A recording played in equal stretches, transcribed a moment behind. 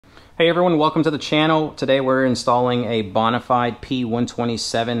Hey everyone, welcome to the channel. Today we're installing a Bonafide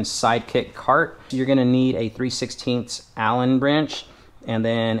P127 Sidekick cart. You're going to need a 3/16 Allen wrench and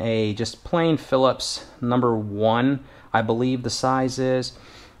then a just plain Phillips #1, I believe the size is,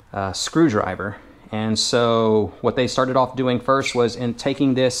 screwdriver. And so what they started off doing first was in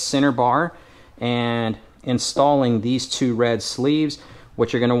taking this center bar and installing these two red sleeves.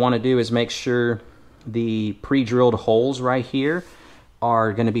 What you're going to want to do is make sure the pre-drilled holes right here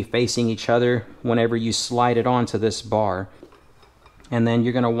are going to be facing each other whenever you slide it onto this bar. And then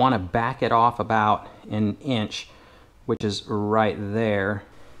you're going to want to back it off about an inch, which is right there.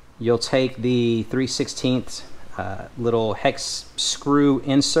 You'll take the 3/16 little hex screw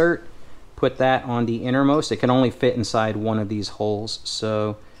insert, put that on the innermost. It can only fit inside one of these holes,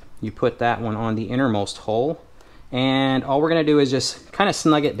 so you put that one on the innermost hole, and all we're going to do is just kind of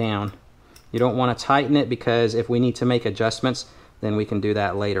snug it down. You don't want to tighten it, because if we need to make adjustments, then we can do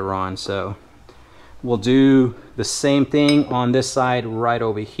that later on. So we'll do the same thing on this side right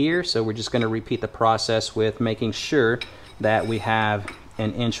over here. So we're just going to repeat the process with making sure that we have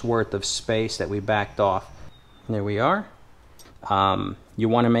an inch worth of space that we backed off. There we are. You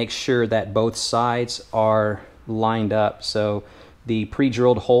want to make sure that both sides are lined up, so the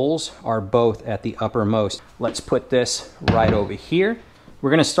pre-drilled holes are both at the uppermost. Let's put this right over here. We're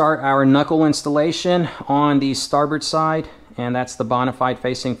going to start our knuckle installation on the starboard side, and that's the Bonafide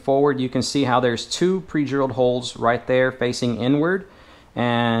facing forward. You can see how there's two pre-drilled holes right there facing inward,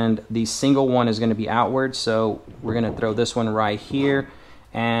 and the single one is going to be outward. So we're going to throw this one right here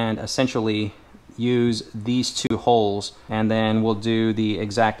and essentially use these two holes, and then we'll do the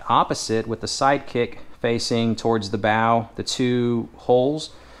exact opposite with the Sidekick facing towards the bow. The two holes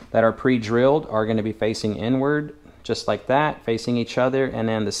that are pre-drilled are going to be facing inward, just like that, facing each other, and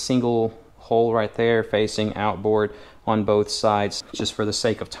then the single hole right there facing outboard on both sides. Just for the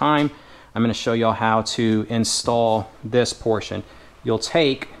sake of time, I'm going to show y'all how to install this portion. You'll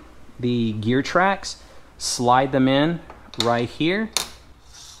take the gear tracks, slide them in right here.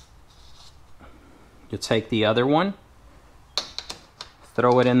 You'll take the other one,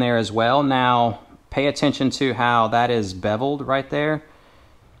 throw it in there as well. Now pay attention to how that is beveled right there.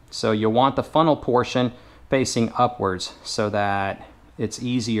 So you'll want the funnel portion facing upwards so that it's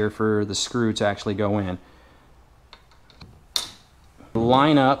easier for the screw to actually go in.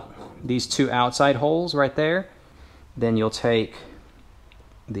 Line up these two outside holes right there. Then you'll take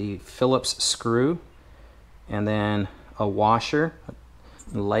the Phillips screw and then a washer,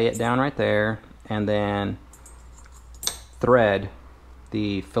 lay it down right there, and then thread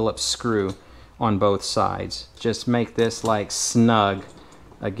the Phillips screw on both sides. Just make this like snug.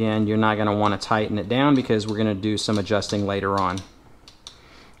 Again, you're not going to want to tighten it down because we're going to do some adjusting later on.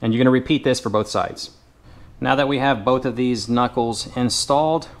 And you're going to repeat this for both sides. Now that we have both of these knuckles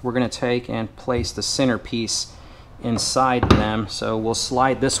installed, we're going to take and place the center piece inside them. So we'll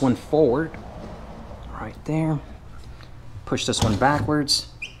slide this one forward right there. Push this one backwards.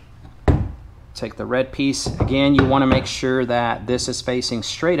 Take the red piece. Again, you want to make sure that this is facing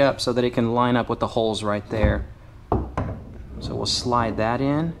straight up so that it can line up with the holes right there. So we'll slide that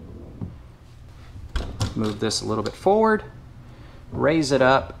in. Move this a little bit forward. Raise it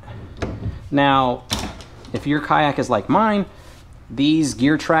up. Now, if your kayak is like mine, these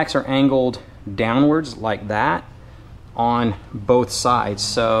gear tracks are angled downwards like that on both sides.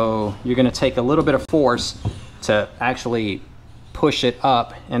 So you're going to take a little bit of force to actually push it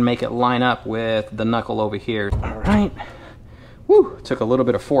up and make it line up with the knuckle over here. All right. Woo! Took a little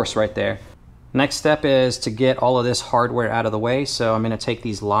bit of force right there. Next step is to get all of this hardware out of the way. So I'm going to take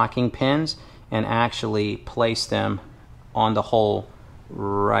these locking pins and actually place them on the hole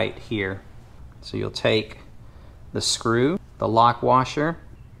right here. So you'll take the screw, the lock washer,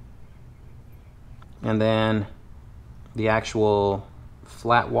 and then the actual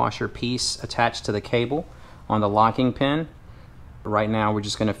flat washer piece attached to the cable on the locking pin. Right now we're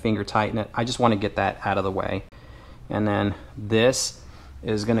just going to finger tighten it. I just want to get that out of the way. And then this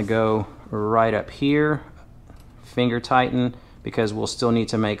is going to go right up here, finger tighten, because we'll still need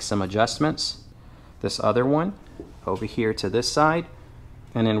to make some adjustments. This other one over here to this side,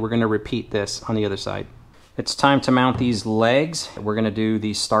 and then we're going to repeat this on the other side. It's time to mount these legs. We're going to do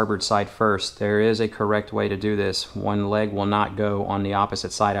the starboard side first. There is a correct way to do this. One leg will not go on the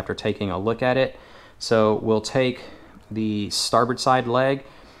opposite side after taking a look at it. So we'll take the starboard side leg,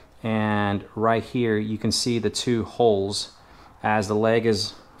 and right here you can see the two holes as the leg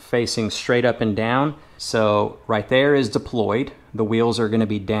is facing straight up and down. So right there is deployed. The wheels are going to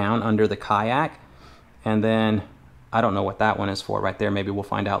be down under the kayak, and then I don't know what that one is for right there. Maybe we'll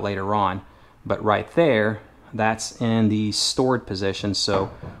find out later on. But right there, that's in the stored position.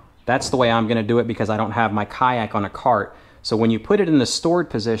 So That's the way I'm going to do it because I don't have my kayak on a cart. So when you put it in the stored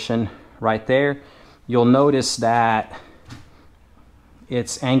position right there, you'll notice that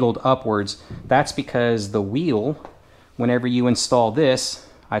it's angled upwards. That's because the wheel, whenever you install this,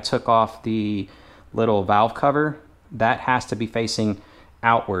 I took off the little valve cover, that has to be facing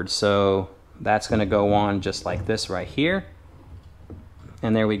outward. So that's going to go on just like this right here.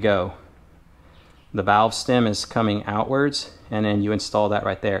 And there we go. The valve stem is coming outwards, and then you install that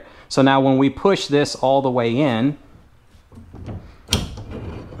right there. So now when we push this all the way in,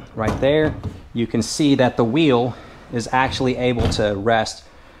 right there, you can see that the wheel is actually able to rest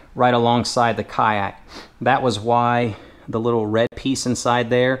right alongside the kayak. That was why the little red piece inside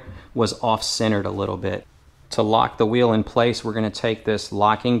there was off-centered a little bit. To lock the wheel in place, we're going to take this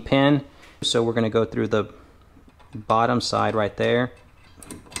locking pin. So we're going to go through the bottom side right there,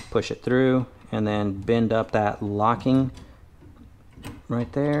 push it through, and then bend up that locking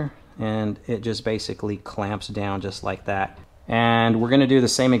right there, and it just basically clamps down just like that. And we're going to do the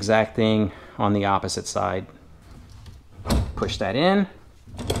same exact thing on the opposite side. Push that in.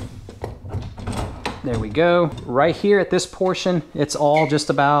 There we go. Right here at this portion, it's all just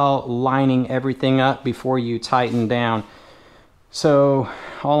about lining everything up before you tighten down. So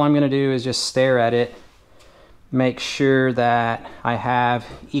all I'm going to do is just stare at it, make sure that I have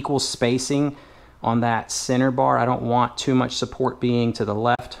equal spacing on that center bar. I don't want too much support being to the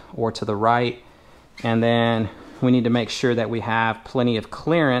left or to the right. And then we need to make sure that we have plenty of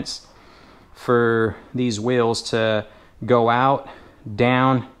clearance for these wheels to go out,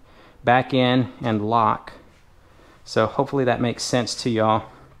 down, back in, and lock. So hopefully that makes sense to y'all.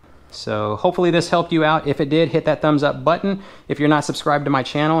 So hopefully this helped you out. If it did, hit that thumbs up button. If you're not subscribed to my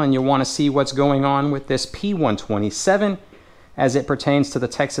channel and you want to see what's going on with this P127 as it pertains to the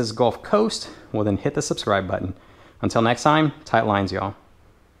Texas Gulf Coast, well then hit the subscribe button. Until next time, tight lines, y'all.